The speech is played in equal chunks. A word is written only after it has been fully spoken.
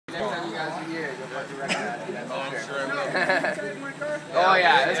Oh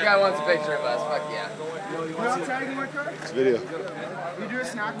yeah, this guy wants a picture of us. Fuck yeah. You not tagging my car? It's video. You do a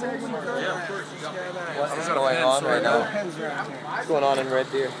snap tag in your car? Yeah, of course. What's this going on right now? What's going on in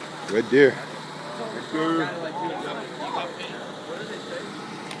Red Deer? Red Deer.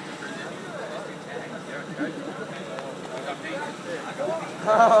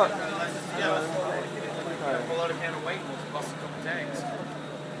 Pull out a can of weight and we'll bust a couple tags.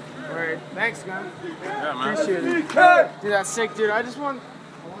 Alright, thanks, man. Yeah, man. Appreciate it. Dude, that's sick, dude. I just want.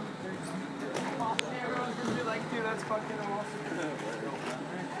 Dude, that's fucking awesome.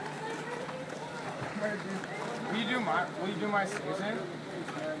 Will you do my season?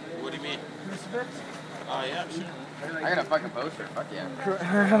 What do you mean? Crucifix? Oh, yeah, sure. I got a fucking poster. Fuck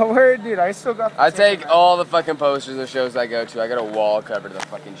yeah. Where, dude? I still got. I take all the fucking posters of shows I go to. I got a wall covered of the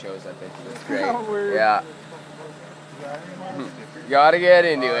fucking shows I've been to. It's great. Yeah. Gotta get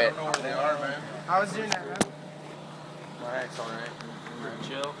into it. I don't know where they are, man. I was doing that, man. It's alright.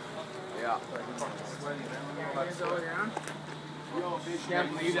 Chill. Yeah. He's all around. Can't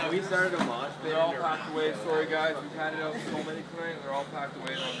believe that we started a mosh pit. They're all packed away. Sorry guys, we've had it out so many tonight. They're all packed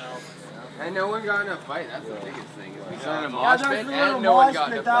away now. And no one got in a fight. That's the biggest thing. Is we started a Yeah, mosh pit and no one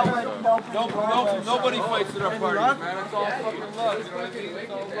got in a fight. Nobody fights at our parties, man. It's all fucking love. You know what I mean?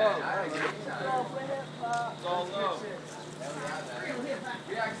 It's all love. It's all love.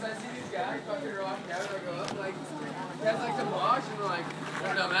 Yeah, because I see these guys fucking rocking out. I go up like, you guys like to mosh and like,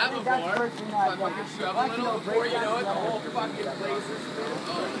 I've done that before. So I fucking shove a little before you know it, the whole fucking place is filled.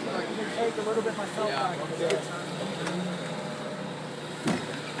 Oh, fucking Take a little bit myself.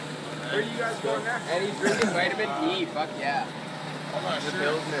 Where are you guys going next? And he's drinking vitamin D. Fuck yeah. I'm not The sure.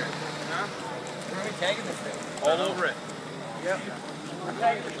 Pilsner. Huh? We're gonna be tagging this thing. All over it. Yep.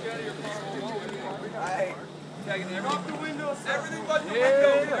 Tagging Off the windows. everything but the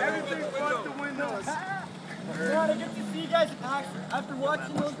Everything but the windows. God, I get to see you guys after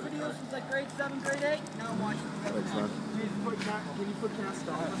watching those videos since like grade 7, grade 8. Now I'm watching them. Can you put Can't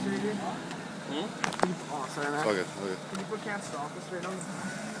Stop Us right here? Oh, sorry, man. Okay. Can you put Can't Stop Us right on?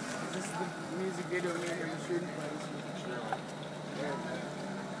 This is the music video of me and him shooting plays.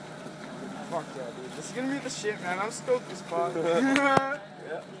 Fuck yeah, dude. This is gonna be the shit, man. I'm stoked as fuck.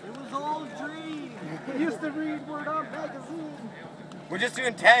 It was all a dream. I used to read Word Up magazine. We're just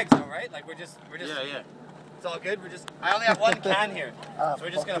doing tags though, right? Like we're just. Yeah. It's all good. I only have one can here, so we're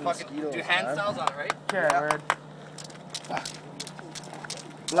just gonna fucking do hand styles on it, right? Okay, word.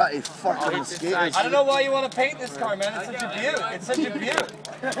 Bloody fucking skaters. I don't know why you want to paint this car, man. It's such a beaut. It's such a beaut.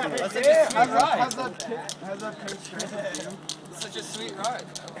 That's such a sweet ride. How's that picture? It's such a sweet ride.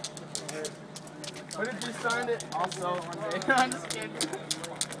 What if you signed it? I'll sell it one day. I'm just kidding.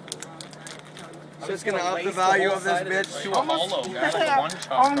 Just gonna up the value of this bitch to a Hollow, man. Like a one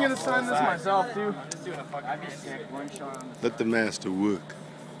shot. I'm gonna sign this myself, too. I'd be sick. One shot on Let the master work.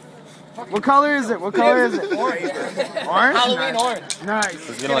 What color is it? What color is it? Orange. Orange? Halloween orange. Nice.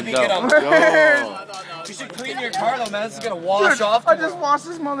 It's gonna be good on Yo. You should clean your car though, man. This is gonna wash off. I just washed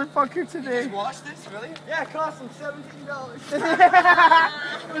this motherfucker today. Wash this, really? Yeah, it cost them $17.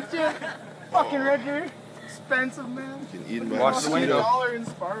 What's your fucking Red Deer? Expensive, man. You can eat by Watch the window. mosquito. $1 in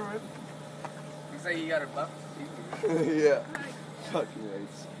Sparwood. Looks like you got a buff. Yeah. Fucking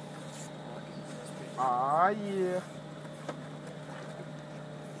rights. Aw, yeah.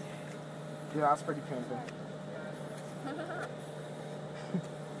 Yeah, that's pretty pimping.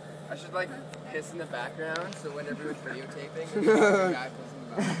 I should like piss in the background so when everyone's videotaping, the guy pulls in the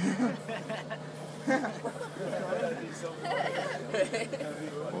back.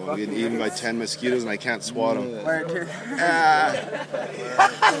 Oh, I'm getting eaten by 10 mosquitoes and I can't swat them. Where, dude? I'm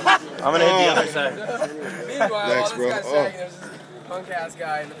gonna hit the other side. Meanwhile, while Thanks, this bro. guy's Oh. saying there's this punk ass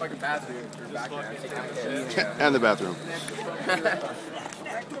guy in the fucking bathroom in the background. So you can't And the bathroom.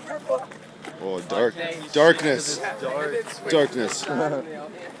 Oh, darkness. Darkness.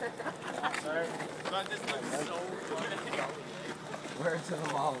 Where to the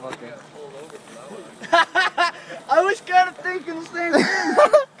mall looking? I was kind of thinking the same thing.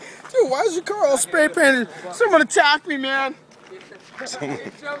 Dude, why is your car all spray painted? Someone attacked me, man. Someone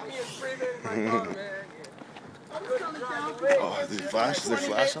jumped me and spray painted my car, man. Oh, the flash? Is there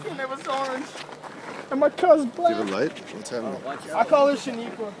flash on? It was orange. And my car's Do you black. have a light? What's happening? I call her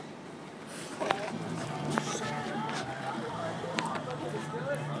Shaniqua. You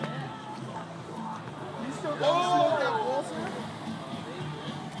still don't smoke that bullshit?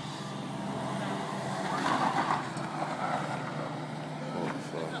 Holy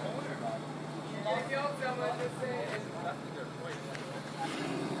fuck.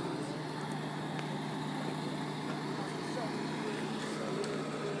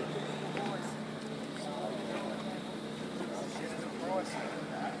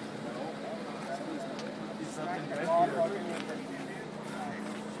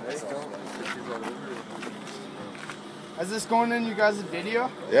 Is this going in you guys' video?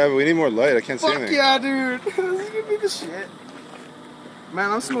 Yeah, but we need more light. I can't see Fuck anything. yeah, dude. This is gonna be the shit. Man,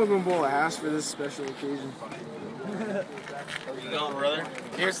 I'm smoking a bowl of hash for this special occasion. Where you going, brother?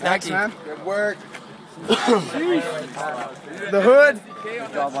 Here's Thanks, man. Good work. The hood.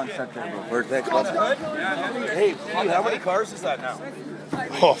 Job on set there, bro. Where's that club? Hey, how many cars is that now?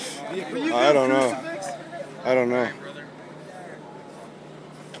 Oh, I don't know. I don't know.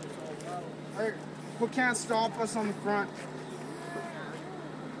 Hey, who can't stop us on the front?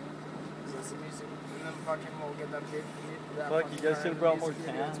 Fuck, you guys should have brought more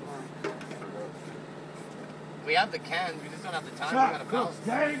cans. We have the cans, we just don't have the time. We gotta bounce.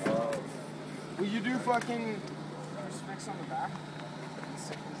 Will you do fucking crucifix on the back?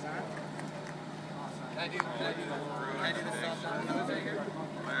 Sick design. Can I do the Stompdown Killaz right here?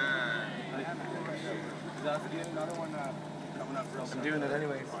 I'm doing it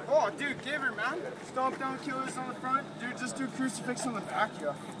anyways. Oh, dude, give her, man. Stompdown Killaz on the front. Dude, just do crucifix on the back,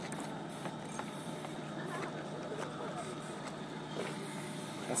 yo.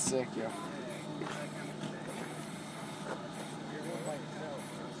 That's sick, yo.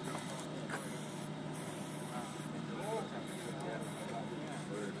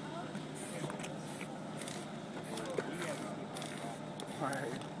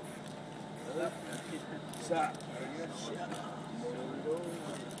 Alright.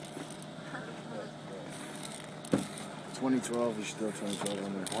 2012 is still 2012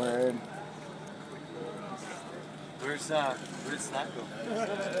 on there. Word. Where did Snack go?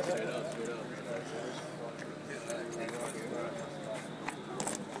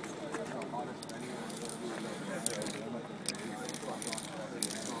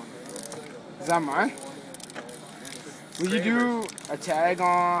 Is that mine? Will you do a tag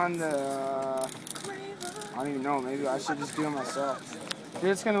on the... I don't even know, maybe I should just do it myself. Dude,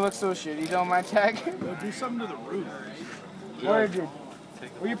 it's gonna look so shitty though, my tag. Do something to the roof. Where, dude?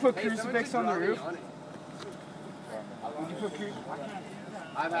 Will you put crucifix on the roof? Will you put crucifix?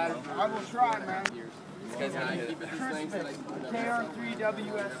 I will try, man. These guys and I keep it these things.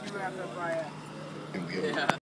 KR3WSUFFIS. I'm good. Yeah.